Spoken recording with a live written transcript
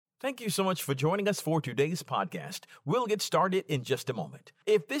Thank you so much for joining us for today's podcast. We'll get started in just a moment.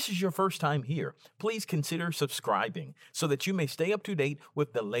 If this is your first time here, please consider subscribing so that you may stay up to date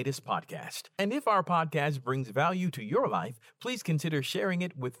with the latest podcast. And if our podcast brings value to your life, please consider sharing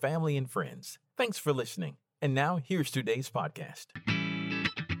it with family and friends. Thanks for listening. And now, here's today's podcast.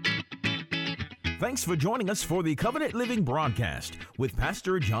 Thanks for joining us for the Covenant Living broadcast with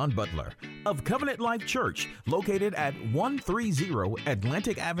Pastor John Butler of Covenant Life Church, located at 130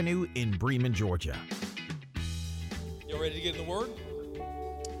 Atlantic Avenue in Bremen, Georgia. Y'all ready to get in the Word?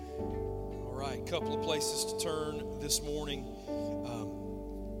 All right, a couple of places to turn this morning.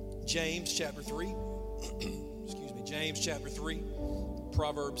 James chapter 3. James chapter 3,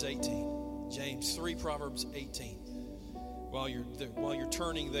 Proverbs 18. James 3, Proverbs 18. While you're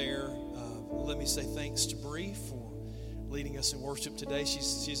turning there, let me say thanks to Bree for leading us in worship today.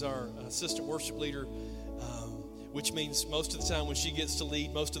 She's our assistant worship leader, which means most of the time when she gets to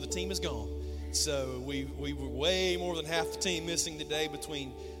lead, most of the team is gone. So we were way more than half the team missing today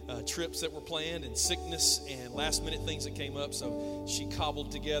between trips that were planned and sickness and last-minute things that came up. So she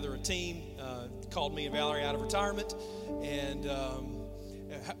cobbled together a team, called me and Valerie out of retirement. And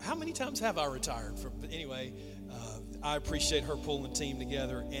how many times have I retired? Anyway, I appreciate her pulling the team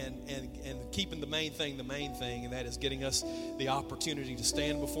together and keeping the main thing, and that is getting us the opportunity to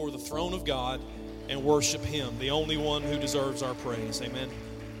stand before the throne of God and worship Him, the only one who deserves our praise. Amen.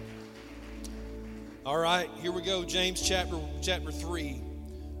 All right, here we go. James chapter 3,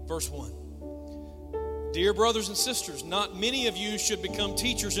 verse 1. Dear brothers and sisters, not many of you should become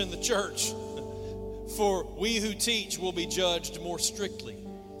teachers in the church, for we who teach will be judged more strictly.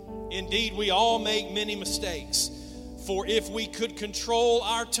 Indeed, we all make many mistakes. For if we could control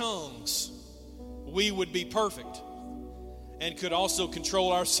our tongues, we would be perfect and could also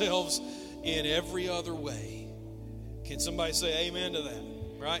control ourselves in every other way. Can somebody say amen to that?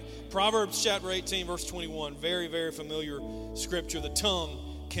 Right? Proverbs chapter 18, verse 21, very, very familiar scripture. The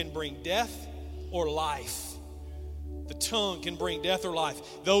tongue can bring death or life. The tongue can bring death or life.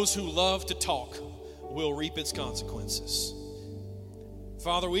 Those who love to talk will reap its consequences.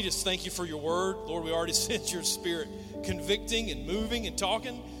 Father, we just thank you for your word. Lord, we already sent your spirit convicting and moving and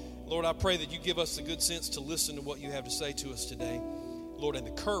talking. Lord, I pray that you give us the good sense to listen to what you have to say to us today. Lord, and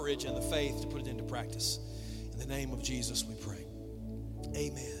the courage and the faith to put it into practice. In the name of Jesus, we pray.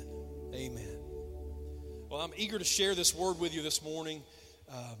 Amen. Amen. Well, I'm eager to share this word with you this morning.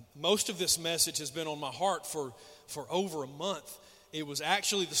 Most of this message has been on my heart for over a month. It was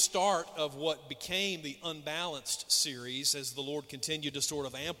actually the start of what became the Unbalanced series as the Lord continued to sort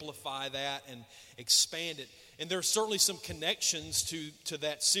of amplify that and expand it. And there's certainly some connections to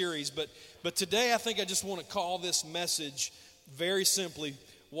that series. But today I think I just want to call this message very simply,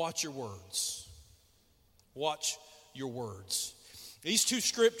 watch your words. Watch your words. These two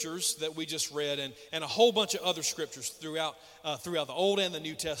scriptures that we just read and a whole bunch of other scriptures throughout the Old and the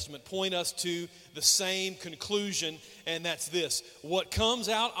New Testament point us to the same conclusion, and that's this. What comes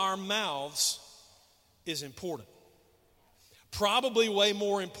out our mouths is important. Probably way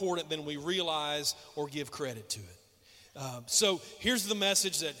more important than we realize or give credit to it. So here's the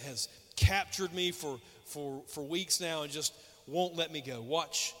message that has captured me for weeks now and just won't let me go.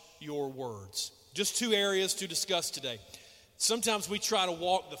 Watch your words. Just two areas to discuss today. Sometimes we try to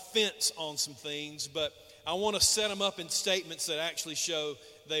walk the fence on some things, but I want to set them up in statements that actually show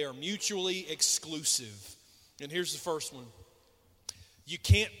they are mutually exclusive. And here's the first one. You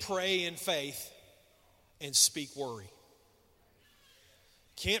can't pray in faith and speak worry.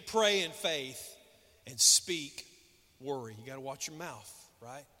 Can't pray in faith and speak worry. You got to watch your mouth,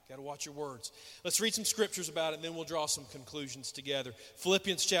 right? Got to watch your words. Let's read some scriptures about it, and then we'll draw some conclusions together.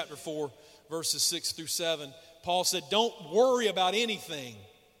 Philippians chapter 4, verses 6 through 7. Paul said, don't worry about anything.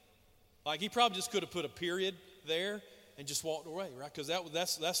 Like he probably just could have put a period there and just walked away, right? Because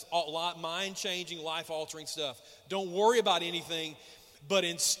that's a lot mind-changing, life-altering stuff. Don't worry about anything, but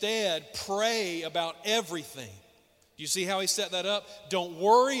instead pray about everything. Do you see how he set that up? Don't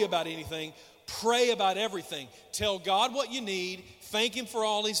worry about anything. Pray about everything. Tell God what you need. Thank Him for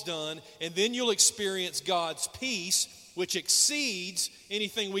all He's done. And then you'll experience God's peace, which exceeds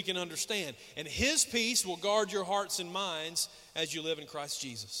anything we can understand. And His peace will guard your hearts and minds as you live in Christ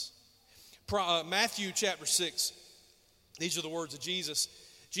Jesus. Matthew chapter 6, these are the words of Jesus.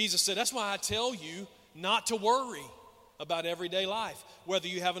 Jesus said, that's why I tell you not to worry about everyday life, whether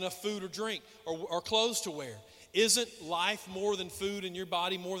you have enough food or drink or clothes to wear. Isn't life more than food and your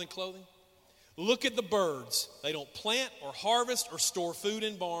body more than clothing? Look at the birds. They don't plant or harvest or store food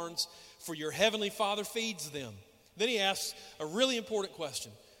in barns, for your heavenly Father feeds them. Then he asks a really important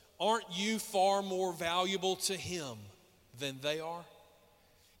question. Aren't you far more valuable to Him than they are?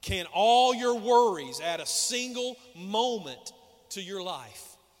 Can all your worries add a single moment to your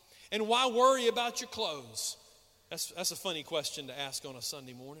life? And why worry about your clothes? That's a funny question to ask on a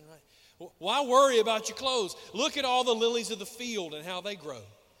Sunday morning, right? Why worry about your clothes? Look at all the lilies of the field and how they grow.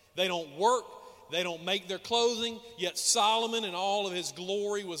 They don't work. They don't make their clothing. Yet Solomon in all of his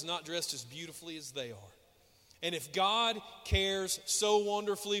glory was not dressed as beautifully as they are. And if God cares so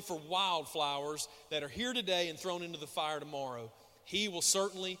wonderfully for wildflowers that are here today and thrown into the fire tomorrow, He will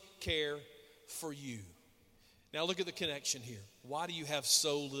certainly care for you. Now look at the connection here. Why do you have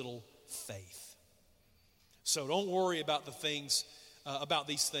so little faith? So don't worry about the things, about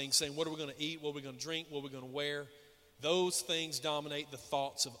these things, saying, what are we going to eat? What are we going to drink? What are we going to wear? Those things dominate the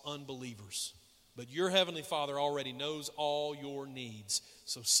thoughts of unbelievers. But your Heavenly Father already knows all your needs.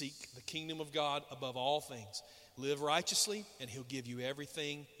 So seek the kingdom of God above all things. Live righteously, and He'll give you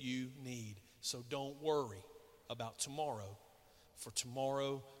everything you need. So don't worry about tomorrow, for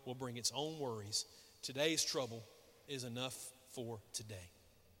tomorrow will bring its own worries. Today's trouble is enough for today.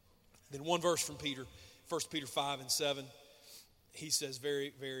 Then one verse from Peter, 1 Peter 5 and 7. He says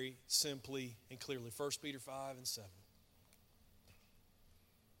very, very simply and clearly, 1 Peter 5 and 7.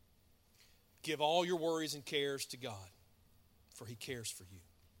 Give all your worries and cares to God, for He cares for you.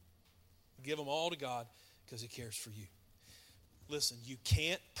 Give them all to God because He cares for you. Listen, you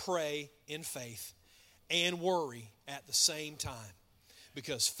can't pray in faith and worry at the same time,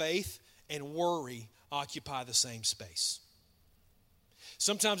 because faith and worry occupy the same space.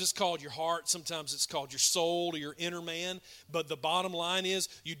 Sometimes it's called your heart, sometimes it's called your soul or your inner man, but the bottom line is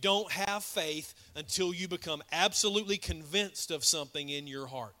you don't have faith until you become absolutely convinced of something in your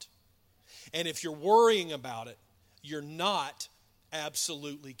heart. And if you're worrying about it, you're not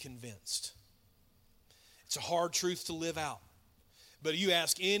absolutely convinced. It's a hard truth to live out. But you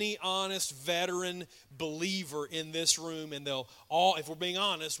ask any honest veteran believer in this room, and they'll all, if we're being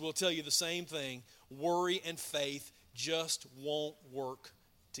honest, will tell you the same thing. Worry and faith just won't work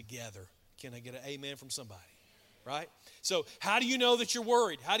together. Can I get an amen from somebody? Right? So how do you know that you're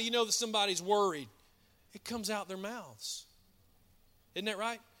worried? How do you know that somebody's worried? It comes out their mouths. Isn't that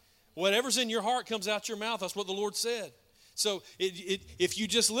right? Whatever's in your heart comes out your mouth. That's what the Lord said. So if you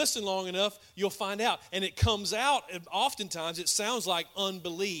just listen long enough, you'll find out. And it comes out, and oftentimes it sounds like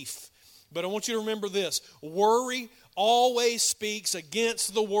unbelief. But I want you to remember this. Worry always speaks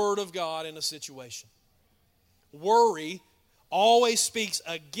against the Word of God in a situation. Worry always speaks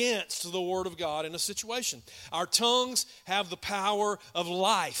against the Word of God in a situation. Our tongues have the power of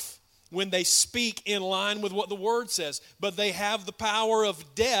life when they speak in line with what the Word says, but they have the power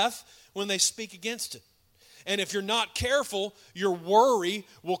of death when they speak against it. And if you're not careful, your worry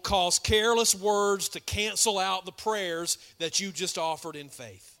will cause careless words to cancel out the prayers that you just offered in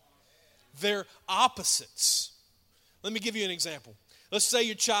faith. They're opposites. Let me give you an example. Let's say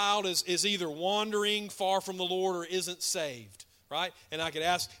your child is either wandering far from the Lord or isn't saved, right? And I could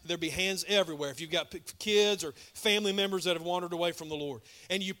ask, there'd be hands everywhere if you've got kids or family members that have wandered away from the Lord.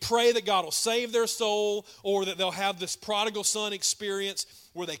 And you pray that God will save their soul, or that they'll have this prodigal son experience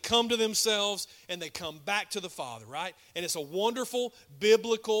where they come to themselves and they come back to the Father, right? And it's a wonderful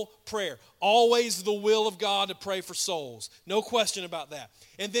biblical prayer. Always the will of God to pray for souls. No question about that.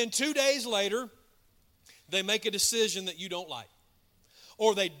 And then 2 days later, they make a decision that you don't like.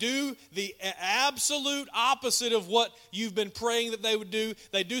 Or they do the absolute opposite of what you've been praying that they would do.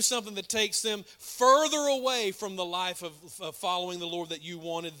 They do something that takes them further away from the life of following the Lord that you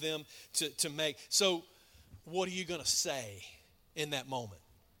wanted them to make. So what are you going to say in that moment?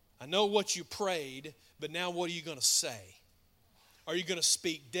 I know what you prayed, but now what are you going to say? Are you going to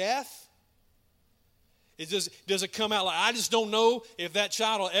speak death? Does it come out like, I just don't know if that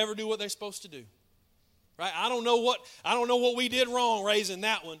child will ever do what they're supposed to do? Right? I don't know what we did wrong raising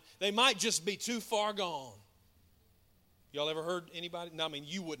that one. They might just be too far gone. Y'all ever heard anybody? No, I mean,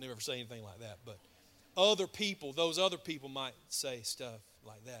 you wouldn't ever say anything like that, but those other people might say stuff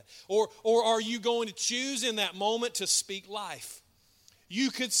like that. Or are you going to choose in that moment to speak life? You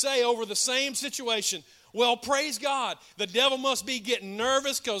could say over the same situation, well, praise God, the devil must be getting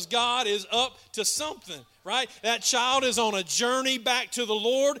nervous because God is up to something, right? That child is on a journey back to the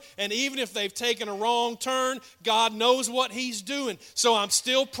Lord, and even if they've taken a wrong turn, God knows what He's doing. So I'm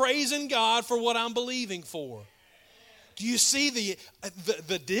still praising God for what I'm believing for. Do you see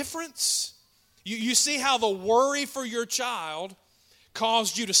the difference? You see how the worry for your child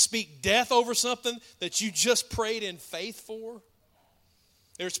caused you to speak death over something that you just prayed in faith for?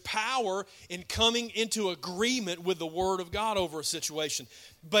 There's power in coming into agreement with the Word of God over a situation.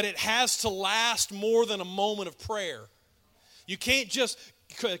 But it has to last more than a moment of prayer. You can't just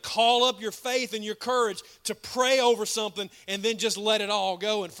call up your faith and your courage to pray over something and then just let it all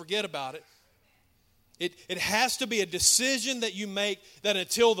go and forget about it. It has to be a decision that you make that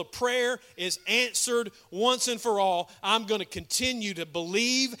until the prayer is answered once and for all, I'm going to continue to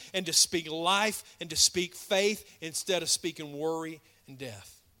believe and to speak life and to speak faith instead of speaking worry and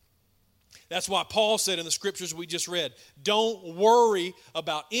death. That's why Paul said in the scriptures we just read, don't worry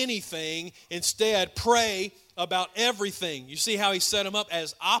about anything. Instead, pray about everything. You see how he set them up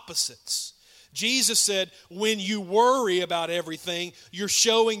as opposites. Jesus said, when you worry about everything, you're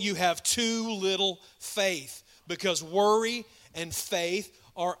showing you have too little faith, because worry and faith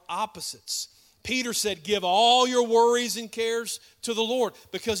are opposites. Peter said, give all your worries and cares to the Lord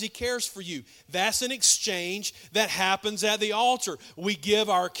because he cares for you. That's an exchange that happens at the altar. We give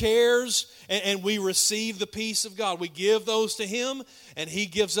our cares and we receive the peace of God. We give those to him and he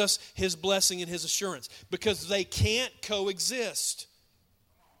gives us his blessing and his assurance, because they can't coexist.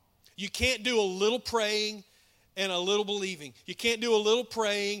 You can't do a little praying and a little believing. You can't do a little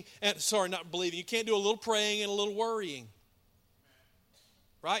praying and, not believing. You can't do a little praying and a little worrying.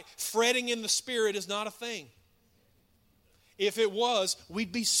 Right? Fretting in the spirit is not a thing. If it was,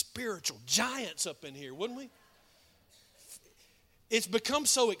 we'd be spiritual giants up in here, wouldn't we? It's become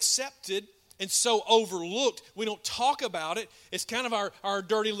so accepted and so overlooked. We don't talk about it. It's kind of our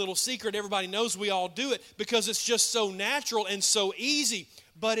dirty little secret. Everybody knows we all do it because it's just so natural and so easy.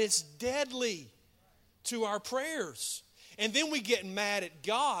 But it's deadly to our prayers. And then we get mad at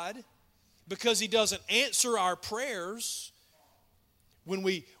God because he doesn't answer our prayers when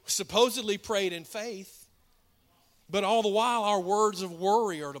we supposedly prayed in faith. But all the while, our words of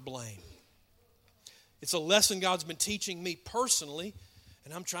worry are to blame. It's a lesson God's been teaching me personally,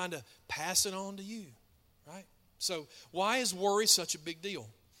 and I'm trying to pass it on to you, right? So why is worry such a big deal?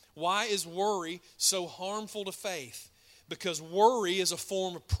 Why is worry so harmful to faith? Because worry is a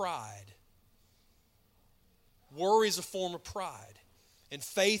form of pride. Worry is a form of pride. And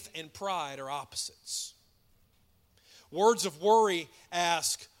faith and pride are opposites. Words of worry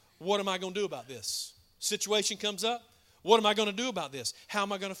ask, what am I going to do about this? Situation comes up, what am I going to do about this? How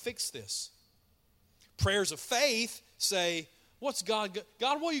am I going to fix this? Prayers of faith say, what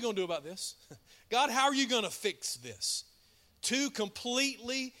are you going to do about this? God, how are you going to fix this? Two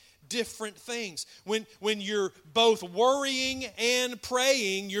completely different things. When you're both worrying and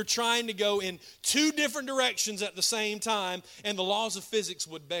praying, you're trying to go in two different directions at the same time, and the laws of physics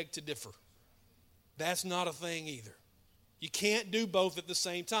would beg to differ. That's not a thing either. You can't do both at the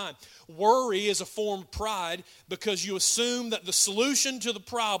same time. Worry is a form of pride because you assume that the solution to the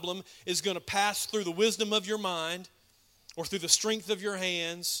problem is going to pass through the wisdom of your mind or through the strength of your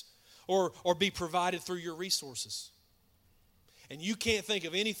hands or be provided through your resources. And you can't think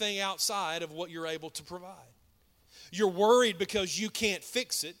of anything outside of what you're able to provide. You're worried because you can't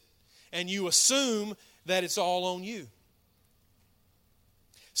fix it, and you assume that it's all on you.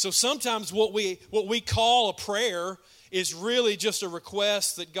 So sometimes what we call a prayer is really just a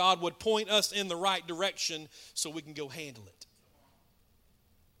request that God would point us in the right direction so we can go handle it.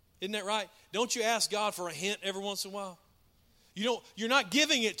 Isn't that right? Don't you ask God for a hint every once in a while? You're not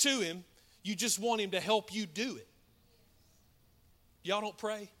giving it to him. You just want him to help you do it. Y'all don't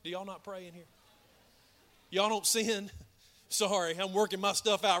pray? Do y'all not pray in here? Y'all don't sin? Sorry, I'm working my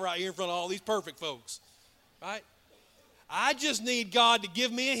stuff out right here in front of all these perfect folks. Right? I just need God to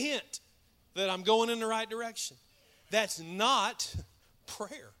give me a hint that I'm going in the right direction. That's not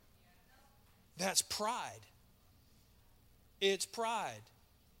prayer. That's pride. It's pride.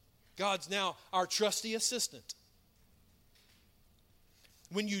 God's now our trusty assistant.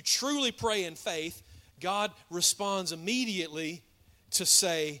 When you truly pray in faith, God responds immediately to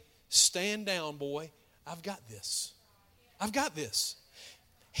say, stand down, boy. I've got this. I've got this.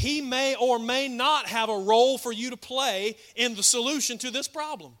 He may or may not have a role for you to play in the solution to this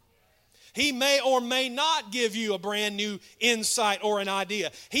problem. He may or may not give you a brand new insight or an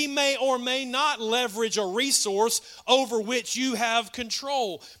idea. He may or may not leverage a resource over which you have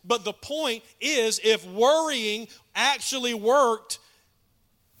control. But the point is, if worrying actually worked,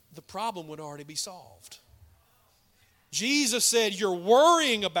 the problem would already be solved. Jesus said your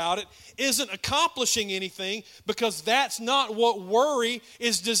worrying about it isn't accomplishing anything because that's not what worry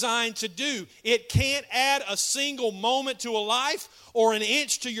is designed to do. It can't add a single moment to a life or an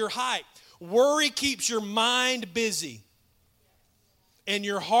inch to your height. Worry keeps your mind busy and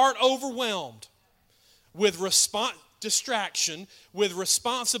your heart overwhelmed with distraction, with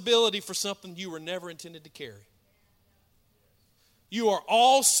responsibility for something you were never intended to carry. You are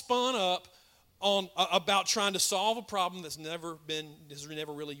all spun up about trying to solve a problem that's never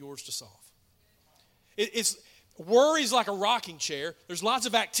really yours to solve. Worry's like a rocking chair. There's lots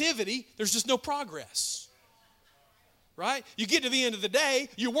of activity. There's just no progress. Right? You get to the end of the day,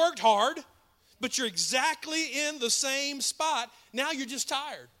 you worked hard, but you're exactly in the same spot. Now you're just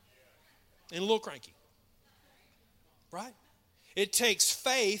tired and a little cranky. Right? It takes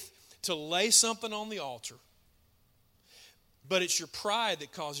faith to lay something on the altar, but it's your pride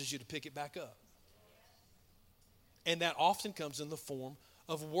that causes you to pick it back up. And that often comes in the form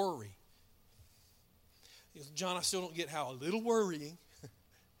of worry. John, I still don't get how a little worrying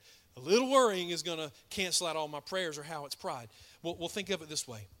is going to cancel out all my prayers, or how it's pride. Well, think of it this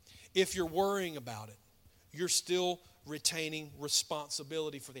way. If you're worrying about it, you're still retaining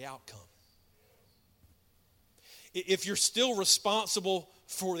responsibility for the outcome. If you're still responsible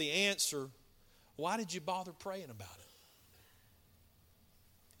for the answer, why did you bother praying about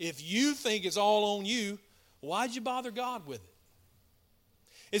it? If you think it's all on you, why'd you bother God with it?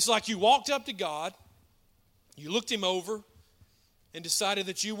 It's like you walked up to God, you looked him over, and decided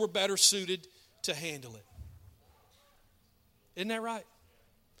that you were better suited to handle it. Isn't that right?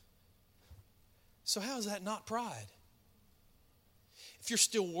 So how is that not pride? If you're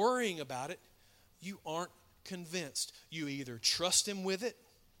still worrying about it, you aren't convinced. You either trust him with it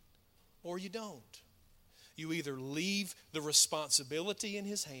or you don't. You either leave the responsibility in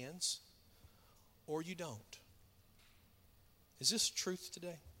his hands or you don't. Is this truth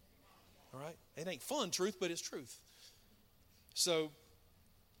today? All right? It ain't fun truth, but it's truth. So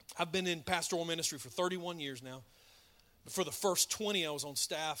I've been in pastoral ministry for 31 years now. For the first 20, I was on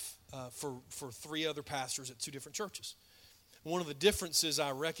staff for 3 other pastors at 2 different churches. One of the differences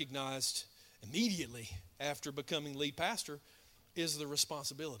I recognized immediately after becoming lead pastor is the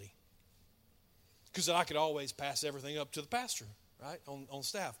responsibility. Because I could always pass everything up to the pastor, right, on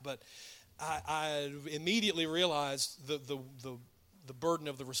staff. But I immediately realized the burden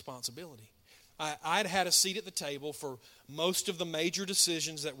of the responsibility. I'd had a seat at the table for most of the major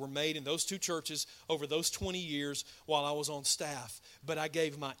decisions that were made in those 2 churches over those 20 years while I was on staff. But I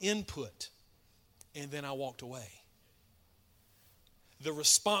gave my input, and then I walked away. The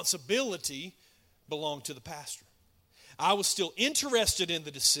responsibility belonged to the pastor. I was still interested in the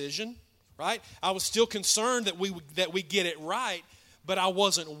decision, right? I was still concerned that we get it right, but I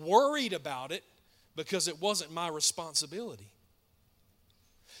wasn't worried about it because it wasn't my responsibility.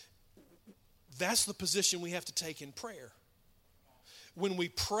 That's the position we have to take in prayer. When we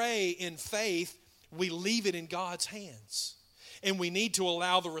pray in faith, we leave it in God's hands. And we need to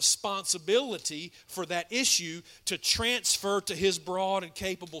allow the responsibility for that issue to transfer to his broad and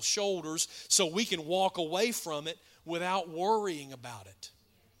capable shoulders so we can walk away from it without worrying about it.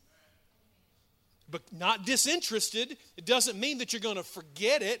 But not disinterested. It doesn't mean that you're going to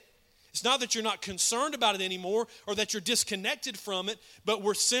forget it. It's not that you're not concerned about it anymore or that you're disconnected from it, but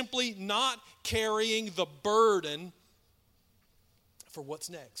we're simply not carrying the burden for what's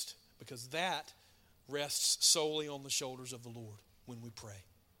next, because that rests solely on the shoulders of the Lord when we pray,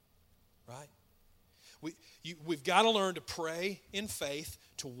 right? We've got to learn to pray in faith,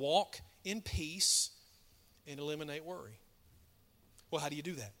 to walk in peace, and eliminate worry. Well, how do you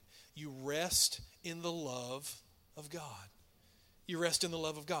do that? You rest in the love of God. You rest in the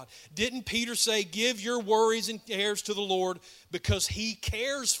love of God. Didn't Peter say, give your worries and cares to the Lord because he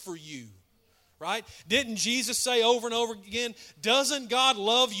cares for you? Right? Didn't Jesus say over and over again, doesn't God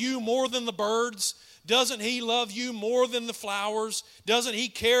love you more than the birds? Doesn't he love you more than the flowers? Doesn't he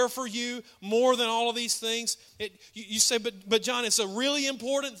care for you more than all of these things? You say, but John, it's a really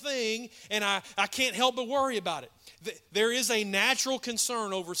important thing, and I can't help but worry about it. There is a natural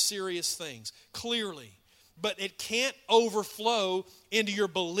concern over serious things, clearly. But it can't overflow into your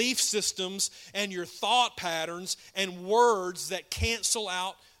belief systems and your thought patterns and words that cancel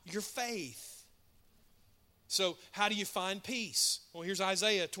out your faith. So how do you find peace? Well, here's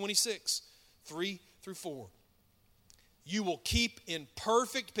Isaiah 26, 3-4. You will keep in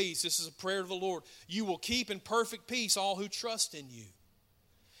perfect peace. This is a prayer of the Lord. You will keep in perfect peace all who trust in you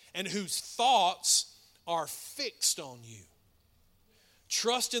and whose thoughts are fixed on you.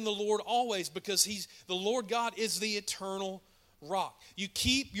 Trust in the Lord always, because the Lord God is the eternal rock. You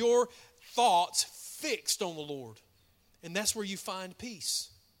keep your thoughts fixed on the Lord, and that's where you find peace.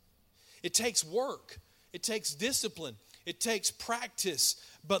 It takes work. It takes discipline. It takes practice,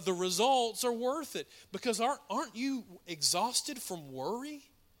 but the results are worth it, because aren't you exhausted from worry?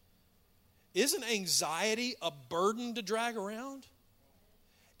 Isn't anxiety a burden to drag around?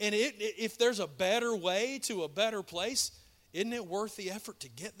 And if there's a better way to a better place, isn't it worth the effort to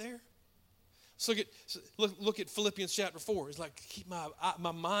get there? So look at Philippians chapter 4. It's like, keep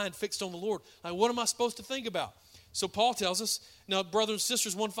my mind fixed on the Lord. Like, what am I supposed to think about? So Paul tells us, now, brothers and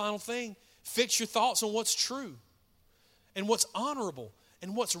sisters, one final thing. Fix your thoughts on what's true and what's honorable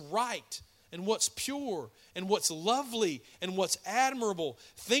and what's right and what's pure and what's lovely and what's admirable.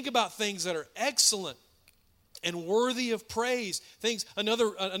 Think about things that are excellent and worthy of praise.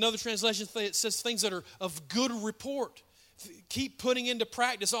 Another translation says things that are of good report. Keep putting into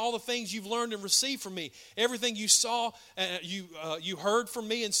practice all the things you've learned and received from me. Everything you saw, you heard from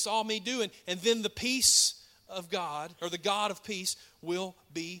me and saw me do. And then the peace of God, or the God of peace, will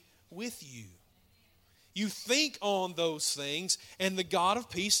be with you. You think on those things, and the God of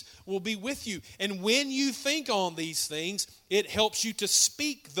peace will be with you. And when you think on these things, it helps you to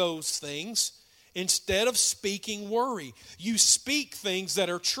speak those things instead of speaking worry. You speak things that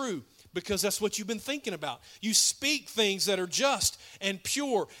are true, because that's what you've been thinking about. You speak things that are just and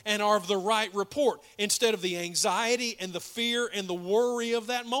pure and are of the right report instead of the anxiety and the fear and the worry of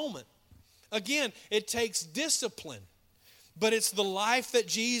that moment. Again, it takes discipline, but it's the life that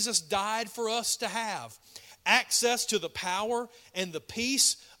Jesus died for us to have. Access to the power and the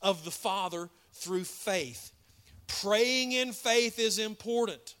peace of the Father through faith. Praying in faith is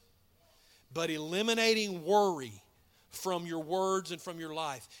important, but eliminating worry from your words and from your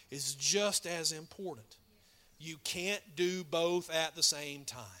life is just as important. You can't do both at the same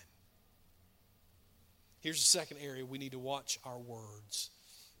time. Here's the second area we need to watch our words.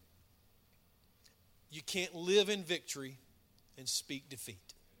 You can't live in victory and speak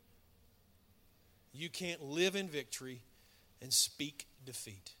defeat. You can't live in victory and speak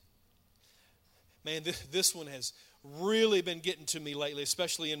defeat. Man, this one has really been getting to me lately,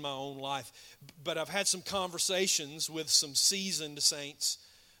 especially in my own life. But I've had some conversations with some seasoned saints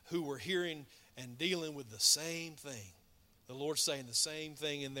who were hearing and dealing with the same thing. The Lord's saying the same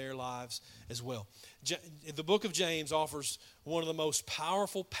thing in their lives as well. The book of James offers one of the most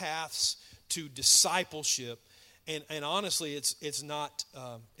powerful paths to discipleship, and honestly, it's not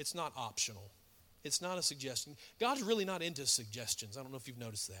optional. It's not a suggestion. God's really not into suggestions. I don't know if you've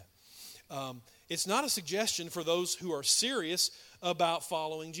noticed that. It's not a suggestion for those who are serious about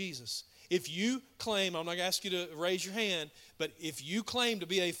following Jesus. If you claim, I'm not going to ask you to raise your hand, but if you claim to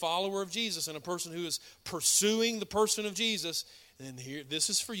be a follower of Jesus and a person who is pursuing the person of Jesus, then here, this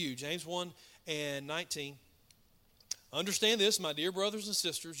is for you. James 1:19. Understand this, my dear brothers and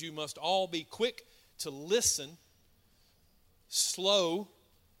sisters, you must all be quick to listen, slow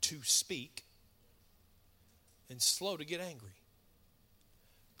to speak, and slow to get angry.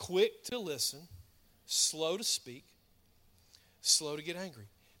 Quick to listen, slow to speak, slow to get angry.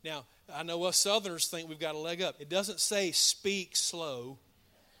 Now, I know us Southerners think we've got a leg up. It doesn't say speak slow.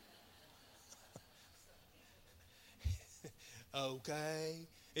 Okay.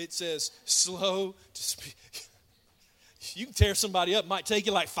 It says slow to speak. You can tear somebody up. It might take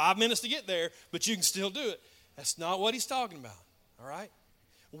you like 5 minutes to get there, but you can still do it. That's not what he's talking about, all right?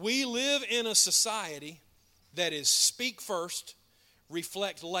 We live in a society that is speak first,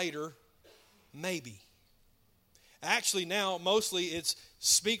 reflect later, maybe. Actually, now, mostly it's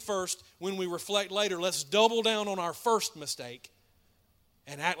speak first, when we reflect later, let's double down on our first mistake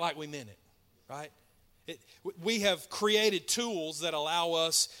and act like we meant it, right? We have created tools that allow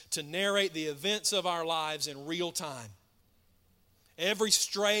us to narrate the events of our lives in real time. Every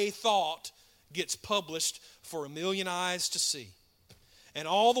stray thought gets published for a million eyes to see. And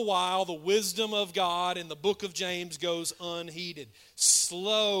all the while, the wisdom of God in the book of James goes unheeded.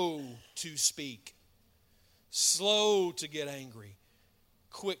 Slow to speak. Slow to get angry.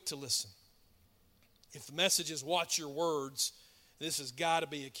 Quick to listen. If the message is watch your words, this has got to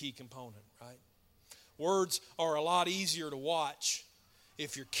be a key component, right? Words are a lot easier to watch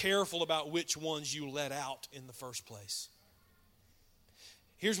if you're careful about which ones you let out in the first place.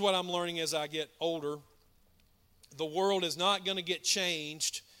 Here's what I'm learning as I get older. The world is not going to get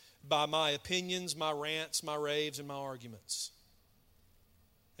changed by my opinions, my rants, my raves, and my arguments.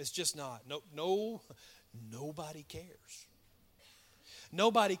 It's just not. Nobody cares.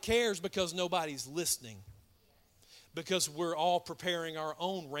 Nobody cares because nobody's listening. Because we're all preparing our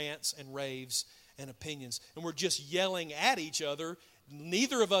own rants and raves and opinions. And we're just yelling at each other,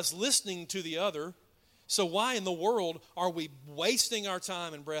 neither of us listening to the other. So why in the world are we wasting our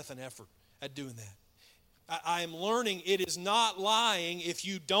time and breath and effort at doing that? I am learning it is not lying if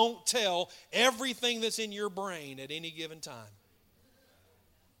you don't tell everything that's in your brain at any given time.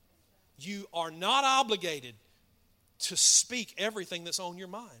 You are not obligated to speak everything that's on your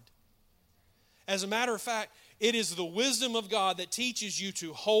mind. As a matter of fact, it is the wisdom of God that teaches you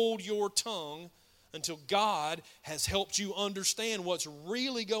to hold your tongue until God has helped you understand what's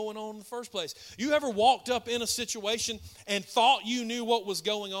really going on in the first place. You ever walked up in a situation and thought you knew what was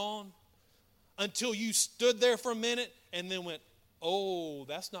going on until you stood there for a minute and then went, Oh,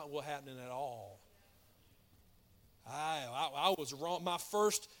 that's not what happened at all. I was wrong. My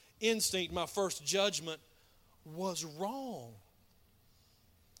first instinct, my first judgment was wrong.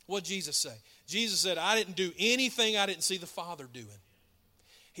 What did Jesus say? Jesus said, I didn't do anything I didn't see the Father doing.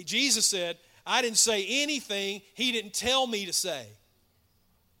 Jesus said, I didn't say anything He didn't tell me to say.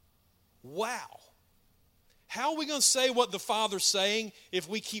 Wow. How are we going to say what the Father's saying if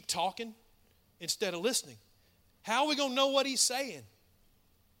we keep talking instead of listening? How are we going to know what He's saying?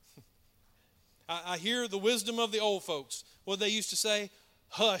 I hear the wisdom of the old folks. What they used to say,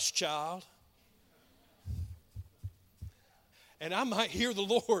 hush, child. And I might hear the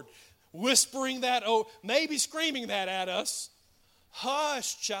Lord whispering that, maybe screaming that at us.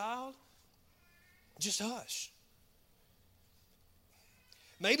 Hush, child. Just hush.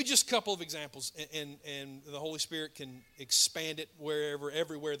 Maybe just a couple of examples, and the Holy Spirit can expand it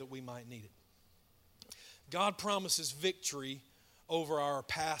everywhere that we might need it. God promises victory over our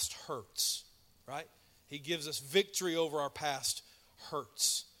past hurts, right? He gives us victory over our past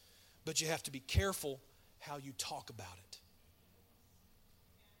hurts. But you have to be careful how you talk about it.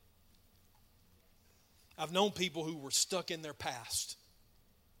 I've known people who were stuck in their past.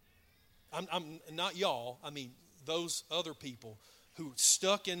 I'm not y'all, I mean those other people who were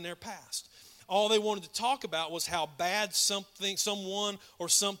stuck in their past. All they wanted to talk about was how bad someone or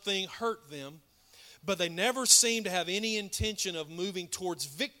something hurt them, but they never seemed to have any intention of moving towards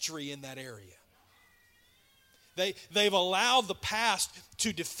victory in that area. They've allowed the past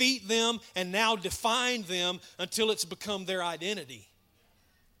to defeat them and now define them until it's become their identity.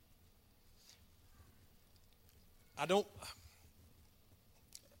 I don't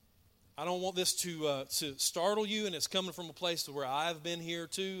want this to startle you, and it's coming from a place where I've been here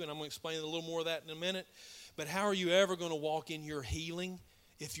too, and I'm going to explain a little more of that in a minute. But how are you ever going to walk in your healing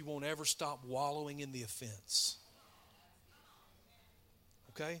if you won't ever stop wallowing in the offense?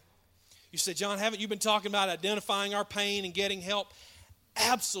 Okay? You say, John, haven't you been talking about identifying our pain and getting help?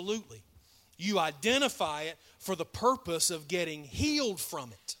 Absolutely. You identify it for the purpose of getting healed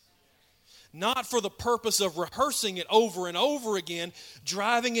from it. Not for the purpose of rehearsing it over and over again,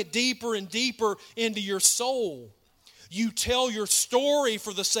 driving it deeper and deeper into your soul. You tell your story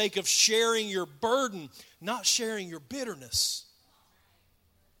for the sake of sharing your burden, not sharing your bitterness.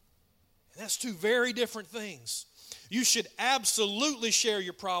 And that's two very different things. You should absolutely share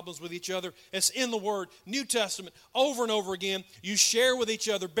your problems with each other. It's in the Word, New Testament, over and over again. You share with each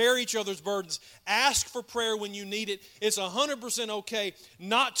other, bear each other's burdens, ask for prayer when you need it. It's 100% okay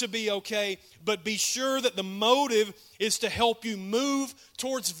not to be okay, but be sure that the motive is to help you move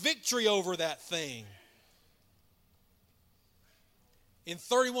towards victory over that thing. In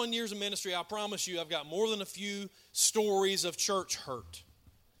 31 years of ministry, I promise you I've got more than a few stories of church hurt,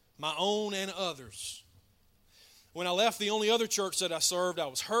 my own and others. When I left the only other church that I served, I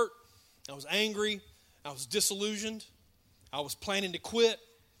was hurt, I was angry, I was disillusioned, I was planning to quit,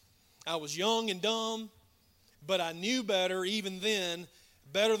 I was young and dumb, but I knew better even then,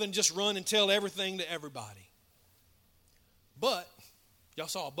 better than just run and tell everything to everybody. But, y'all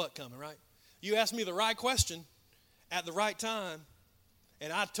saw a but coming, right? You asked me the right question at the right time,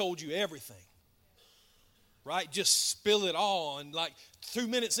 and I told you everything. Right? Just spill it all, and like 2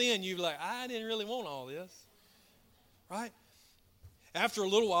 minutes in, you're like, I didn't really want all this. Right? After a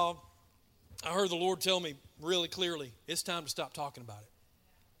little while, I heard the Lord tell me really clearly, it's time to stop talking about it.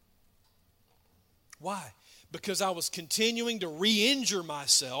 Why? Because I was continuing to re-injure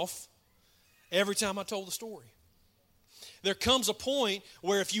myself every time I told the story. There comes a point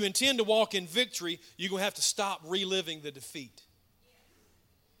where if you intend to walk in victory, you're going to have to stop reliving the defeat.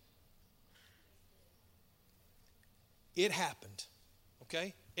 It happened.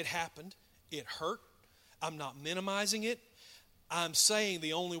 Okay? It happened. It hurt. I'm not minimizing it. I'm saying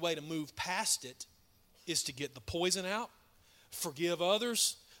the only way to move past it is to get the poison out, forgive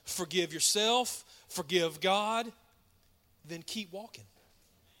others, forgive yourself, forgive God, then keep walking.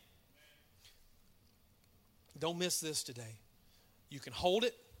 Don't miss this today. You can hold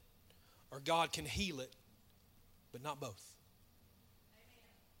it or God can heal it, but not both.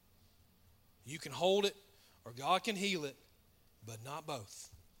 You can hold it or God can heal it, but not both.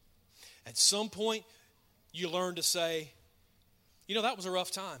 At some point, you learn to say, that was a rough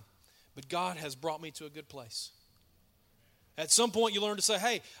time, but God has brought me to a good place. At some point, you learn to say,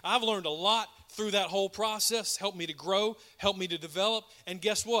 hey, I've learned a lot through that whole process, helped me to grow, helped me to develop, and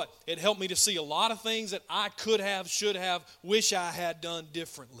guess what? It helped me to see a lot of things that I could have, should have, wish I had done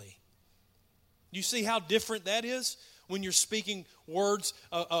differently. You see how different that is? When you're speaking words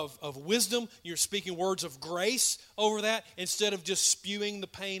of wisdom, you're speaking words of grace over that instead of just spewing the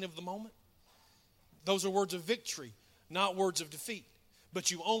pain of the moment. Those are words of victory, not words of defeat.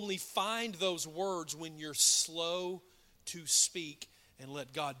 But you only find those words when you're slow to speak and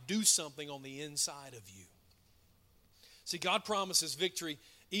let God do something on the inside of you. See, God promises victory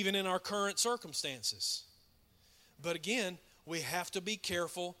even in our current circumstances. But again, we have to be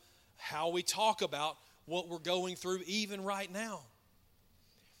careful how we talk about what we're going through even right now.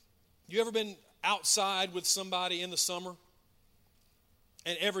 You ever been outside with somebody in the summer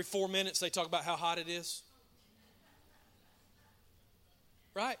and every 4 minutes they talk about how hot it is?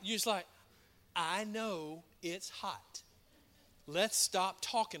 Right? You're just like, I know it's hot. Let's stop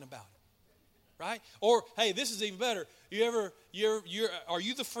talking about it. Right? Or, hey, this is even better. Are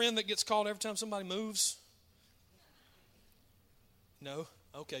you the friend that gets called every time somebody moves? No?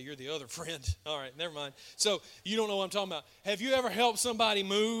 Okay, you're the other friend. All right, never mind. So you don't know what I'm talking about. Have you ever helped somebody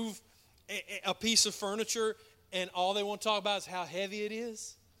move a piece of furniture and all they want to talk about is how heavy it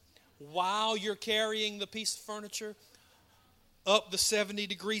is while you're carrying the piece of furniture up the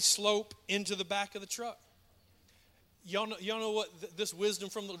 70-degree slope into the back of the truck? Y'all know what this wisdom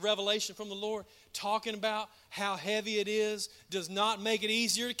from the revelation from the Lord, talking about how heavy it is, does not make it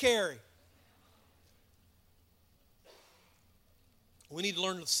easier to carry. We need to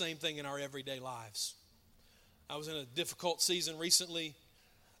learn the same thing in our everyday lives. I was in a difficult season recently,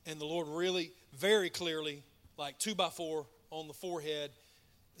 and the Lord really, very clearly, like 2x4 on the forehead,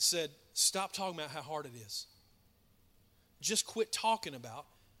 said, stop talking about how hard it is. Just quit talking about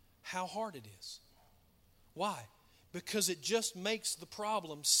how hard it is. Why? Because it just makes the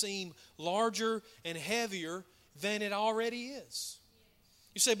problem seem larger and heavier than it already is.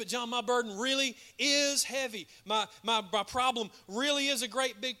 You say, but John, my burden really is heavy. My problem really is a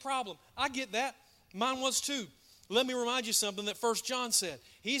great big problem. I get that. Mine was too. Let me remind you something that 1 John said.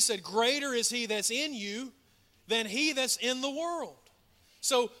 He said, greater is he that's in you than he that's in the world.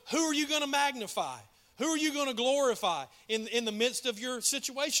 So who are you going to magnify? Who are you going to glorify in the midst of your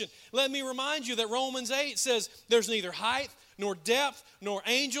situation? Let me remind you that Romans 8 says there's neither height nor depth nor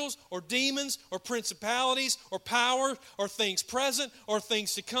angels or demons or principalities or power or things present or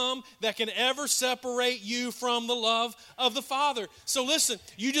things to come that can ever separate you from the love of the Father. So listen,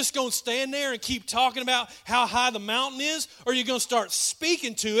 you just going to stand there and keep talking about how high the mountain is, or you're going to start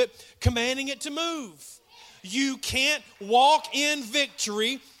speaking to it, commanding it to move. You can't walk in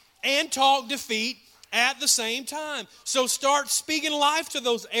victory and talk defeat at the same time. So start speaking life to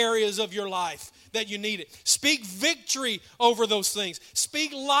those areas of your life that you need it. Speak victory over those things.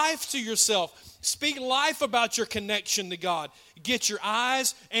 Speak life to yourself. Speak life about your connection to God. Get your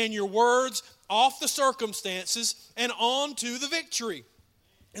eyes and your words off the circumstances and on to the victory.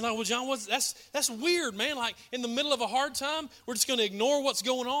 And like, well, John, that's weird, man. Like in the middle of a hard time, we're just going to ignore what's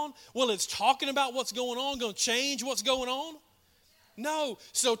going on? Well, it's talking about what's going on going to change what's going on? No.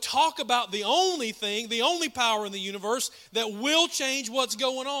 So talk about the only thing, the only power in the universe that will change what's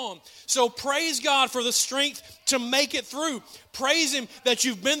going on. So praise God for the strength to make it through. Praise Him that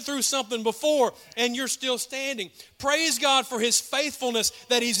you've been through something before and you're still standing. Praise God for His faithfulness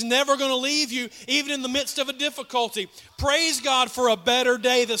that He's never going to leave you even in the midst of a difficulty. Praise God for a better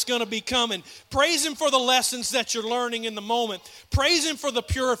day that's going to be coming. Praise Him for the lessons that you're learning in the moment. Praise Him for the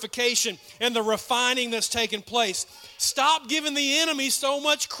purification and the refining that's taking place. Stop giving the enemy so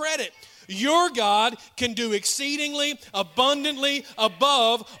much credit. Your God can do exceedingly, abundantly,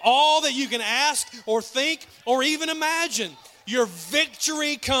 above all that you can ask or think or even imagine. Your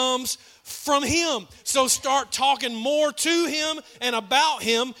victory comes from Him. So start talking more to Him and about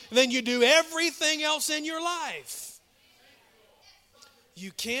Him than you do everything else in your life.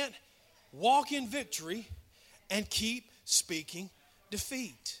 You can't walk in victory and keep speaking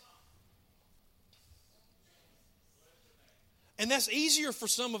defeat. And that's easier for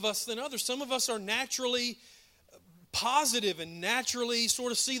some of us than others. Some of us are naturally positive and naturally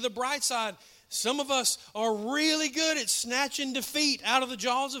sort of see the bright side. Some of us are really good at snatching defeat out of the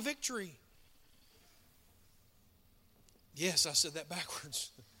jaws of victory. Yes, I said that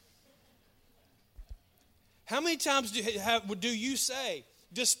backwards. How many times do you say,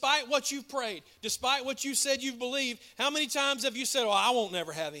 despite what you've prayed, despite what you said you've believed, how many times have you said, oh, I won't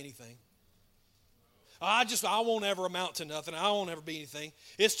never have anything? I won't ever amount to nothing. I won't ever be anything.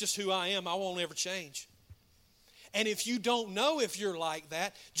 It's just who I am. I won't ever change. And if you don't know if you're like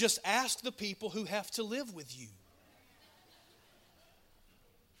that, just ask the people who have to live with you.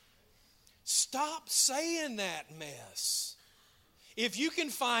 Stop saying that mess. If you can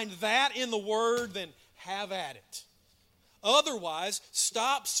find that in the Word, then have at it. Otherwise,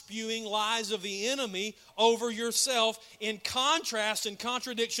 stop spewing lies of the enemy over yourself in contrast and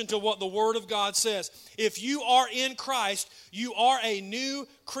contradiction to what the Word of God says. If you are in Christ, you are a new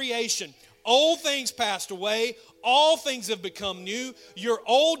creation. Old things passed away, all things have become new. Your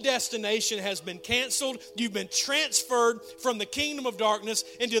old destination has been canceled. You've been transferred from the kingdom of darkness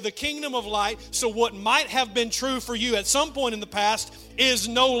into the kingdom of light. So what might have been true for you at some point in the past is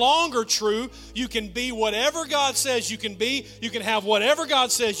no longer true. You can be whatever God says you can be. You can have whatever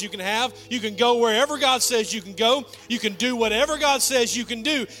God says you can have. You can go wherever God says you can go. You can do whatever God says you can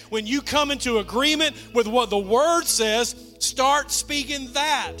do. When you come into agreement with what the Word says, start speaking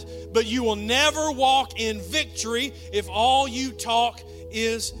that. But you will never walk in victory if all you talk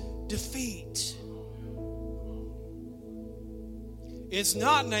is defeat. It's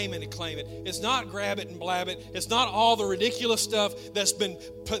not name it and claim it. It's not grab it and blab it. It's not all the ridiculous stuff that's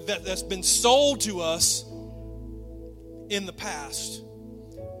been sold to us in the past.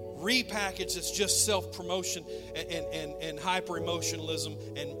 Repackaged as just self-promotion and hyper-emotionalism,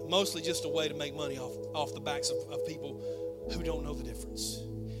 and mostly just a way to make money off the backs of people who don't know the difference.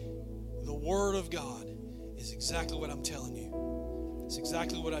 The Word of God is exactly what I'm telling you. It's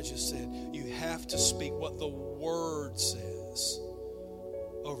exactly what I just said. You have to speak what the Word says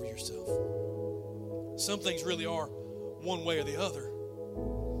over yourself. Some things really are one way or the other.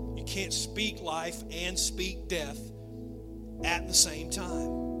 You can't speak life and speak death at the same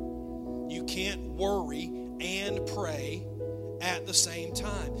time. You can't worry and pray at the same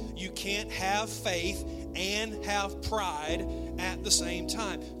time. You can't have faith and have pride at the same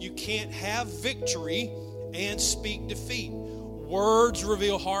time. You can't have victory and speak defeat. Words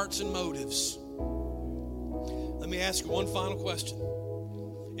reveal hearts and motives. Let me ask you one final question.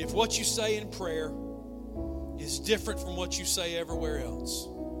 If what you say in prayer is different from what you say everywhere else,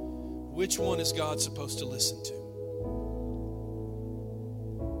 which one is God supposed to listen to?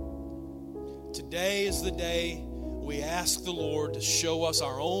 Today is the day we ask the Lord to show us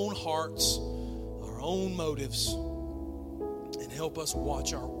our own hearts, our own motives, and help us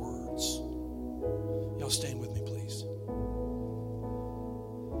watch our words. Y'all stand with me, please.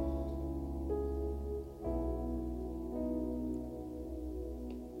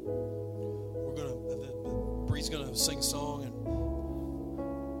 Bree's going to sing a song, and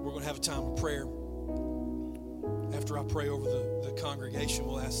we're going to have a time of prayer. After I pray over the congregation,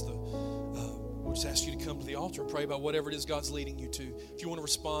 we'll just ask you to come to the altar and pray about whatever it is God's leading you to. If you want to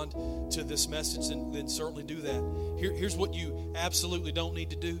respond to this message, then certainly do that. Here's what you absolutely don't need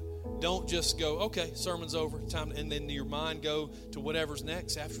to do. Don't just go, okay, sermon's over, time, and then your mind go to whatever's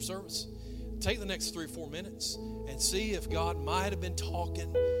next after service. Take the next 3 or 4 minutes and see if God might have been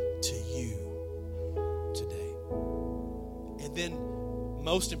talking to you today. And then,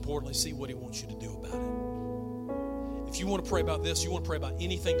 most importantly, see what He wants you to do about it. If you want to pray about this, you want to pray about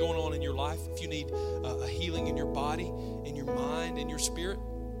anything going on in your life, if you need a healing in your body, in your mind, in your spirit,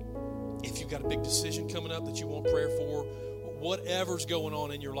 if you've got a big decision coming up that you want prayer for, whatever's going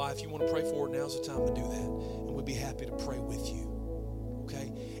on in your life, you want to pray for it, now's the time to do that. And we'd be happy to pray with you.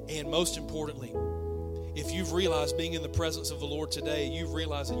 Okay? And most importantly, if you've realized being in the presence of the Lord today, you've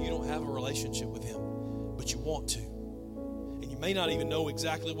realized that you don't have a relationship with Him, but you want to. And you may not even know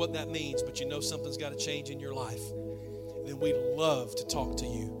exactly what that means, but you know something's got to change in your life. Then we'd love to talk to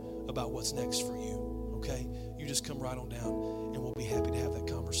you about what's next for you, okay? You just come right on down, and we'll be happy to have that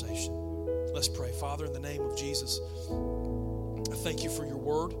conversation. Let's pray. Father, in the name of Jesus, I thank you for your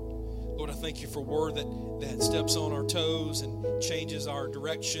word. Lord, I thank you for a word that steps on our toes and changes our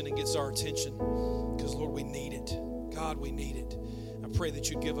direction and gets our attention, because, Lord, we need it. God, we need it. I pray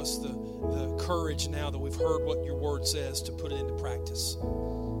that you give us the courage now that we've heard what your word says to put it into practice,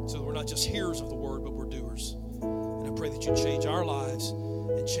 so that we're not just hearers of the word, but we're doers. And I pray that you change our lives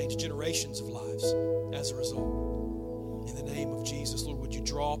and change generations of lives as a result. In the name of Jesus, Lord, would you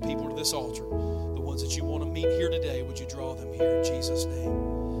draw people to this altar? The ones that you want to meet here today, would you draw them here in Jesus' name?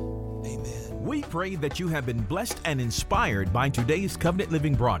 Amen. We pray that you have been blessed and inspired by today's Covenant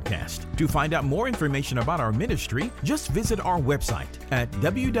Living broadcast. To find out more information about our ministry, just visit our website at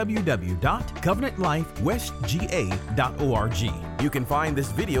www.covenantlifewestga.org. You can find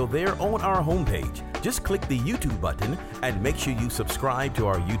this video there on our homepage. Just click the YouTube button and make sure you subscribe to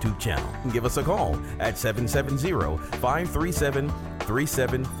our YouTube channel. Give us a call at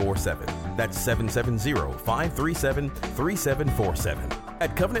 770-537-3747. That's 770-537-3747.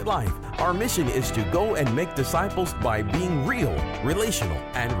 At Covenant Life, our mission is to go and make disciples by being real, relational,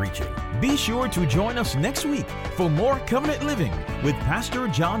 and reaching. Be sure to join us next week for more Covenant Living with Pastor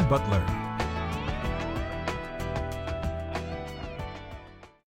John Butler.